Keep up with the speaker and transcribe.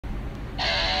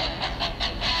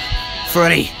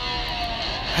Freddy,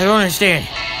 I don't understand.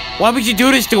 Why would you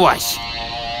do this to us?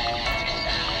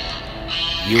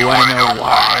 You wanna know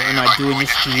why am I doing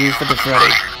this to you,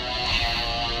 Freddy?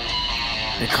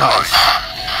 Because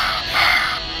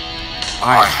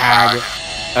I had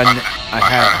a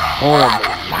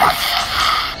horrible life.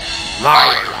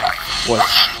 My life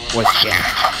was dead.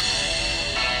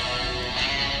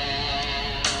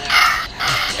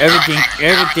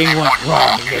 Everything went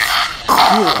wrong in this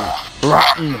cruel,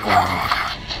 rotten world.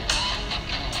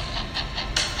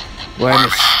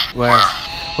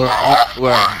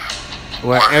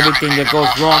 Where everything that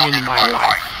goes wrong in my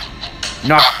life.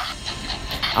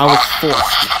 I was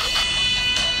forced.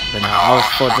 But now I was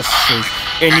forced to sleep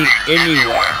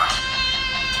anywhere.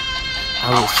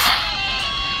 I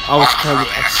was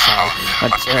currently exiled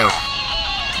until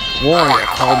Warrior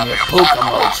called me a poop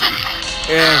emoji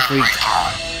every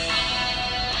time.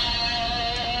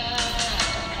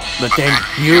 But then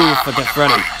you,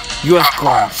 Freddy, you have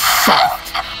gone soft.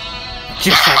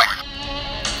 Just like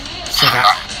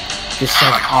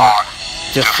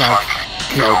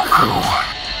Goku.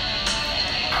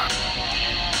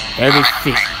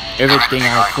 Everything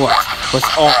I thought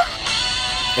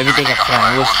everything I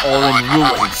planned was all in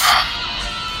ruins.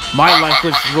 My life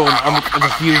was ruined under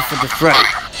the view Freddy.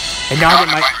 And now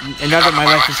that my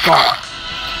life is gone,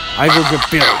 I will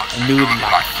rebuild a new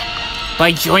life.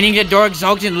 By joining the Dark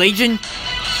Exalted Legion?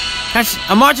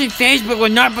 A marching Facebook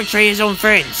would not betray his own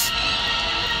friends.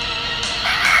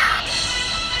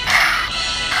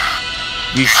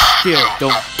 You still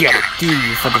don't get it, do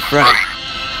you, Freddy?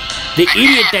 The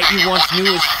idiot that you once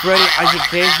knew was Freddy Isaac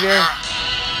Fazbear?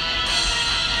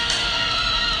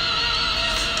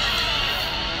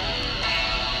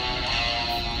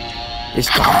 Is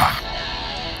gone.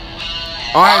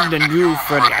 I'm the new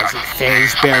Freddy Isaac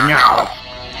Fazbear now.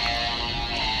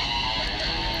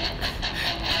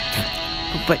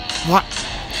 But what?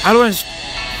 I don't understand.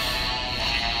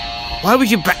 Why would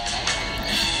you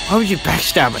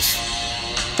backstab us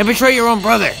and betray your own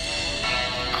brother?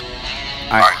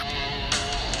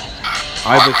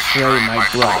 I betray my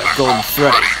brother, Golden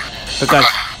Freddy, because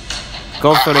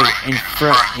Golden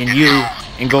Freddy and you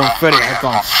and Golden Freddy have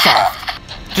gone soft,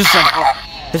 just like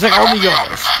all the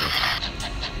others.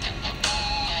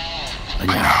 But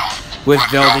now, with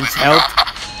Velden's help,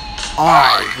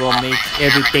 I will make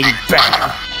everything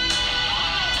better.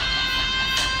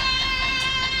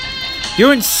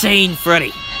 You're insane,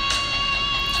 Freddy.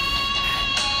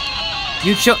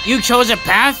 You chose a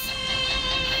path?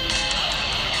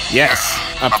 Yes,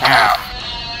 a path.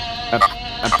 A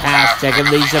path that can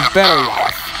lead to a better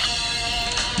life.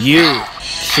 You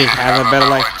should have a better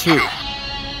life too.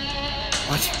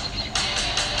 What?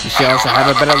 You should also have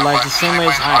a better life the same way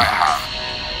as I have.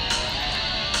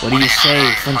 What do you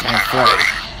say, Funtime Freddy?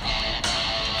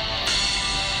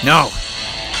 No.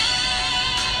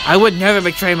 I would never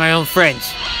betray my own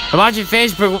friends. A marching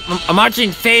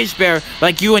Fazbear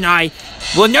like you and I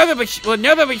will never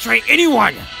betray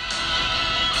anyone.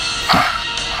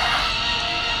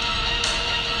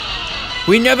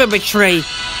 We never betray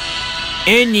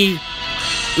any.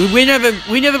 We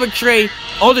never betray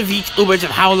all the VTubers of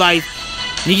How Life,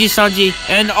 Niji-sanji,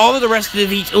 and all of the rest of the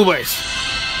VTubers.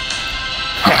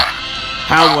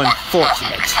 How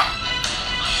unfortunate.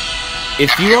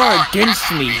 If you are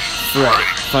against me, Freddy,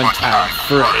 Funtime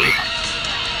Freddy.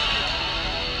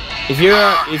 If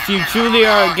you truly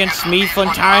are against me,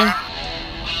 Funtime,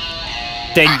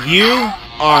 then you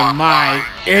are my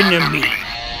enemy.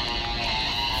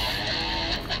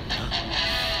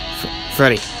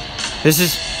 Freddy, this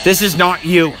is not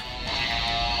you.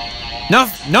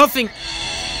 Nothing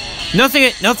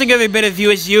every bit of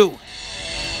you is you.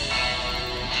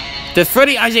 The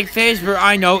Freddy Isaac Fazbear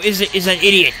I know is an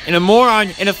idiot and a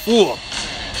moron and a fool,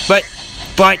 but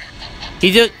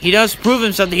he does prove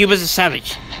himself that he was a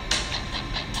savage.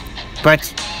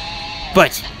 But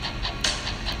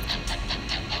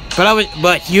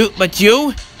you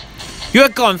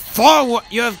have gone far.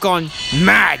 You have gone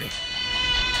mad.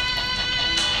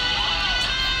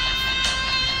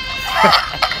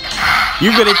 You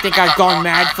really think I've gone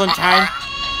mad, Funtime?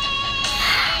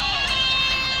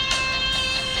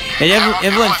 And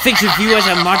everyone thinks of you as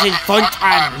a marching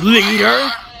Funtime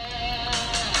leader?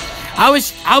 I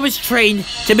was trained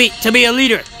to be a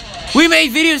leader. We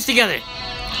made videos together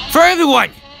for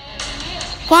everyone.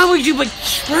 Why would you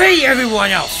betray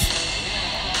everyone else?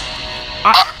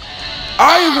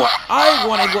 I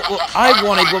wanted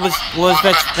what was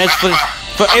best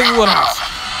for everyone else.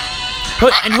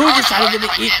 And who decided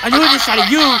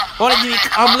you wanted to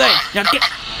become late? Now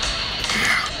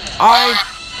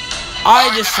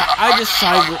I decided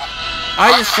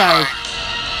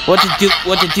what to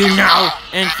do now,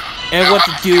 and what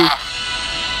to do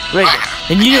later.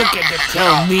 And you don't get to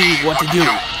tell me what to do.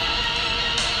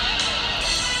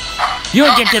 You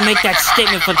don't get to make that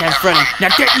statement, Funtime Freddy. Now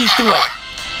get used to it.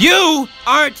 You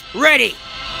aren't ready.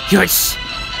 You're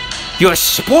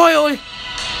spoiled.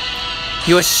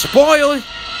 You're spoiled,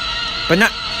 but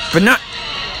not.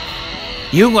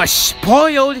 You are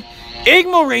spoiled,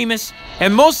 ignoramus,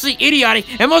 and mostly idiotic,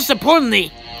 and most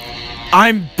importantly,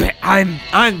 I'm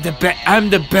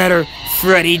the better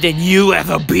Freddy than you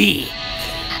ever be.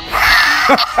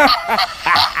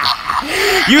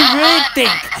 You really think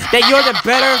that you're the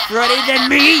better Freddy than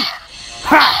me?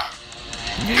 Ha!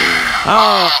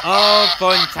 Oh,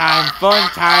 fun time.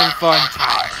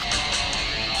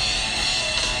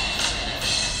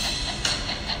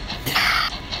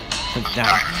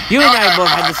 Now, you and I both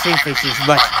have the same faces,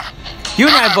 but you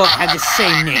and I both have the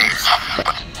same names.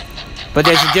 But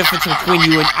there's a difference between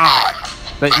you and I.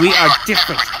 But we are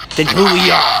different than who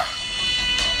we are.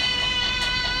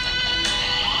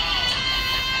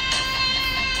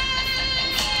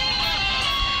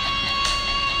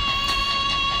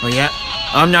 Oh yeah?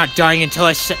 I'm not dying until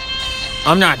I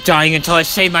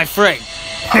save my friend.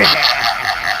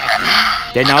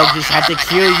 Then I'll just have to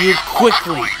kill you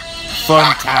quickly.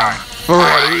 Funtime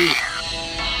Freddy.